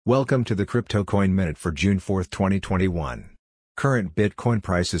Welcome to the Crypto Coin Minute for June 4, 2021. Current Bitcoin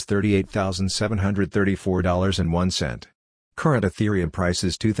price is $38,734.01. Current Ethereum price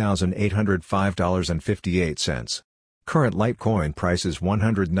is $2,805.58. Current Litecoin price is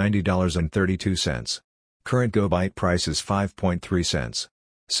 $190.32. Current GoByte price is 5.3 cents.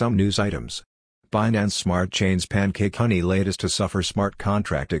 Some news items. Binance Smart Chain's Pancake Honey latest to suffer smart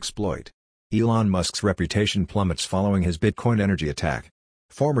contract exploit. Elon Musk's reputation plummets following his Bitcoin energy attack.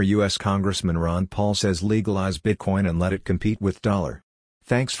 Former U.S. Congressman Ron Paul says legalize Bitcoin and let it compete with dollar.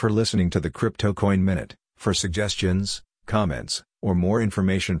 Thanks for listening to the Crypto Coin Minute. For suggestions, comments, or more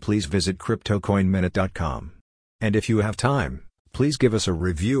information, please visit CryptoCoinMinute.com. And if you have time, please give us a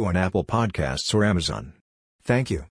review on Apple Podcasts or Amazon. Thank you.